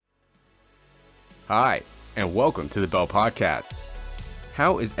Hi, and welcome to the Bell Podcast.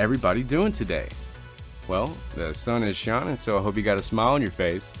 How is everybody doing today? Well, the sun is shining, so I hope you got a smile on your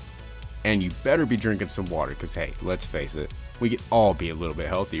face. And you better be drinking some water, because hey, let's face it, we could all be a little bit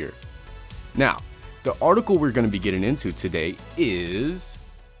healthier. Now, the article we're going to be getting into today is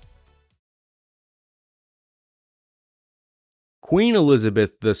Queen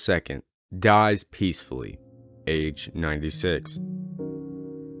Elizabeth II dies peacefully, age 96.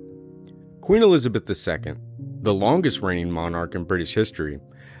 Queen Elizabeth II, the longest reigning monarch in British history,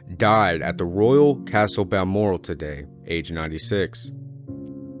 died at the Royal Castle Balmoral today, age 96,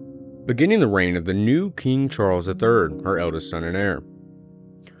 beginning the reign of the new King Charles III, her eldest son and heir.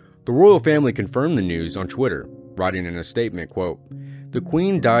 The royal family confirmed the news on Twitter, writing in a statement, quote, "The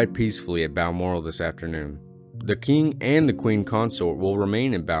Queen died peacefully at Balmoral this afternoon. The King and the Queen Consort will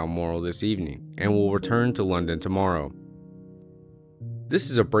remain in Balmoral this evening and will return to London tomorrow." This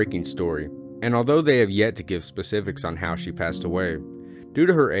is a breaking story, and although they have yet to give specifics on how she passed away, due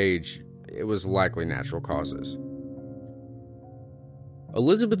to her age, it was likely natural causes.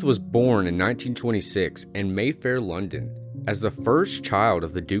 Elizabeth was born in 1926 in Mayfair, London, as the first child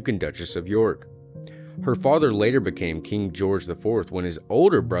of the Duke and Duchess of York. Her father later became King George IV when his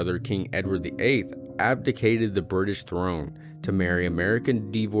older brother, King Edward VIII, abdicated the British throne to marry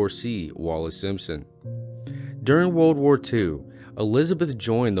American divorcee Wallis Simpson. During World War II, Elizabeth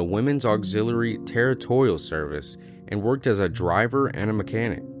joined the Women's Auxiliary Territorial Service and worked as a driver and a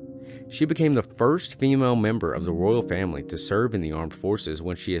mechanic. She became the first female member of the royal family to serve in the armed forces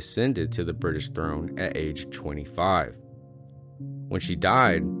when she ascended to the British throne at age 25. When she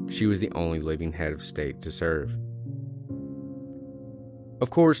died, she was the only living head of state to serve. Of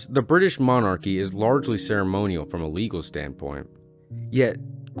course, the British monarchy is largely ceremonial from a legal standpoint, yet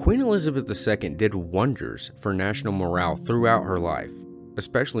Queen Elizabeth II did wonders for national morale throughout her life,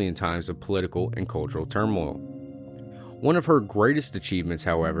 especially in times of political and cultural turmoil. One of her greatest achievements,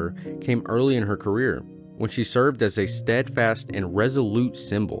 however, came early in her career, when she served as a steadfast and resolute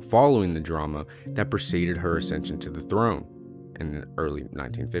symbol following the drama that preceded her ascension to the throne in the early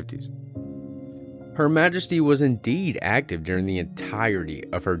 1950s. Her Majesty was indeed active during the entirety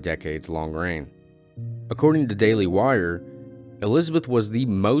of her decades-long reign. According to Daily Wire, Elizabeth was the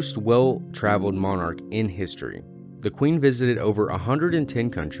most well-traveled monarch in history. The Queen visited over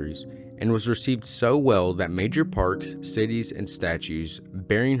 110 countries and was received so well that major parks, cities, and statues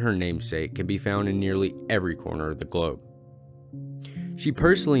bearing her namesake can be found in nearly every corner of the globe. She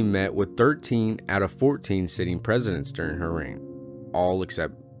personally met with 13 out of 14 sitting presidents during her reign, all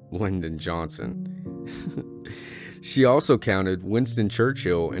except Lyndon Johnson. She also counted Winston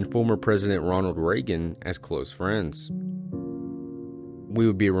Churchill and former President Ronald Reagan as close friends. We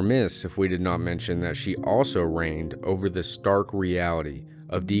would be remiss if we did not mention that she also reigned over the stark reality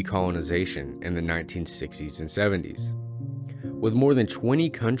of decolonization in the 1960s and 70s, with more than 20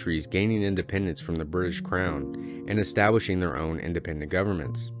 countries gaining independence from the British Crown and establishing their own independent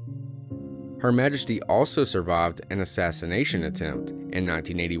governments. Her Majesty also survived an assassination attempt in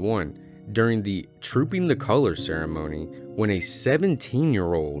 1981 during the Trooping the Colors ceremony when a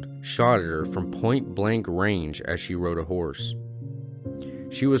 17-year-old shot at her from point-blank range as she rode a horse.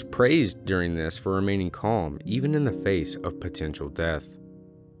 She was praised during this for remaining calm even in the face of potential death.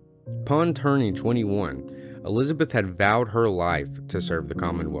 Upon turning 21, Elizabeth had vowed her life to serve the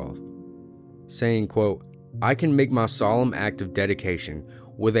Commonwealth, saying, quote, "I can make my solemn act of dedication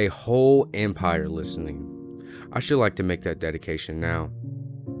with a whole empire listening. I should like to make that dedication now.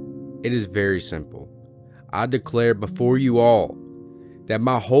 It is very simple. I declare before you all that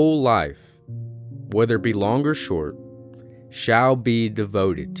my whole life, whether it be long or short, shall be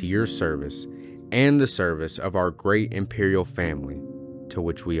devoted to your service and the service of our great imperial family to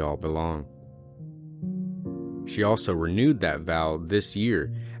which we all belong." She also renewed that vow this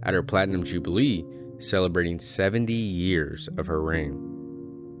year at her Platinum Jubilee, celebrating 70 years of her reign.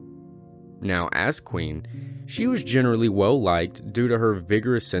 Now, as Queen, she was generally well-liked due to her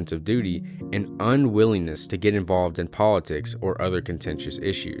vigorous sense of duty and unwillingness to get involved in politics or other contentious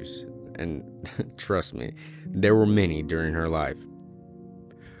issues. And trust me, there were many during her life.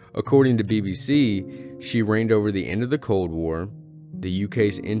 According to BBC, she reigned over the end of the Cold War, the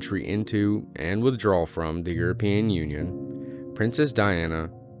UK's entry into and withdrawal from the European Union, Princess Diana,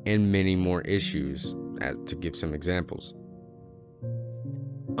 and many more issues, to give some examples.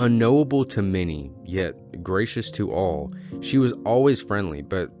 Unknowable to many, yet gracious to all, she was always friendly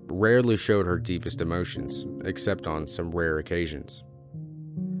but rarely showed her deepest emotions, except on some rare occasions.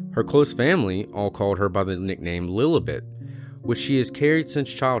 Her close family all called her by the nickname Lilibet, which she has carried since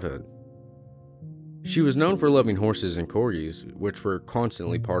childhood. She was known for loving horses and corgis, which were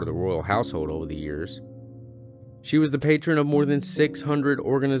constantly part of the royal household over the years. She was the patron of more than 600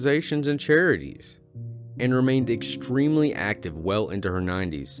 organizations and charities, and remained extremely active well into her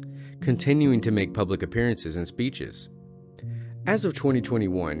 90s, continuing to make public appearances and speeches. As of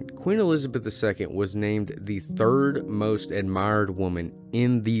 2021, Queen Elizabeth II was named the third most admired woman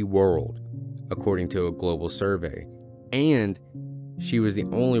in the world, according to a global survey, and she was the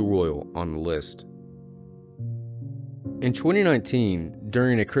only royal on the list. In 2019,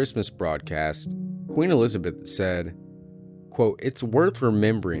 during a Christmas broadcast, Queen Elizabeth said, quote, "It's worth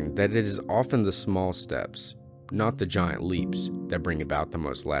remembering that it is often the small steps, not the giant leaps, that bring about the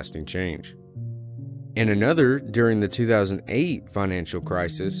most lasting change." In another, during the 2008 financial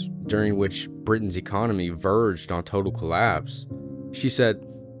crisis, during which Britain's economy verged on total collapse, she said,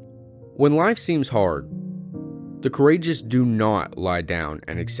 "When life seems hard, the courageous do not lie down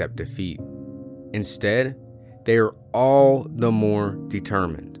and accept defeat. Instead, they are all the more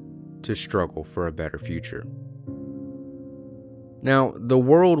determined to struggle for a better future." Now, the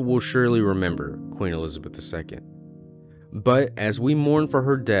world will surely remember Queen Elizabeth II, but as we mourn for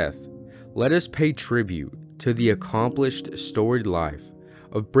her death, let us pay tribute to the accomplished, storied life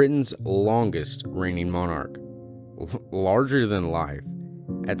of Britain's longest reigning monarch. Larger than life,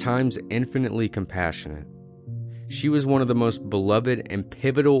 at times infinitely compassionate, she was one of the most beloved and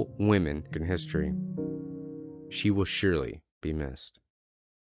pivotal women in history. She will surely be missed.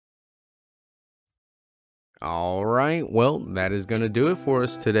 Alright, well, that is going to do it for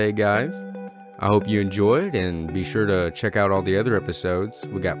us today, guys. I hope you enjoyed, and be sure to check out all the other episodes.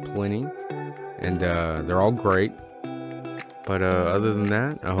 We got plenty, and they're all great. But other than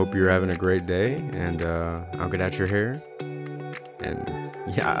that, I hope you're having a great day, and I'll get at your hair. And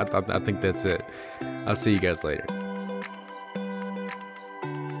yeah, I think that's it. I'll see you guys later.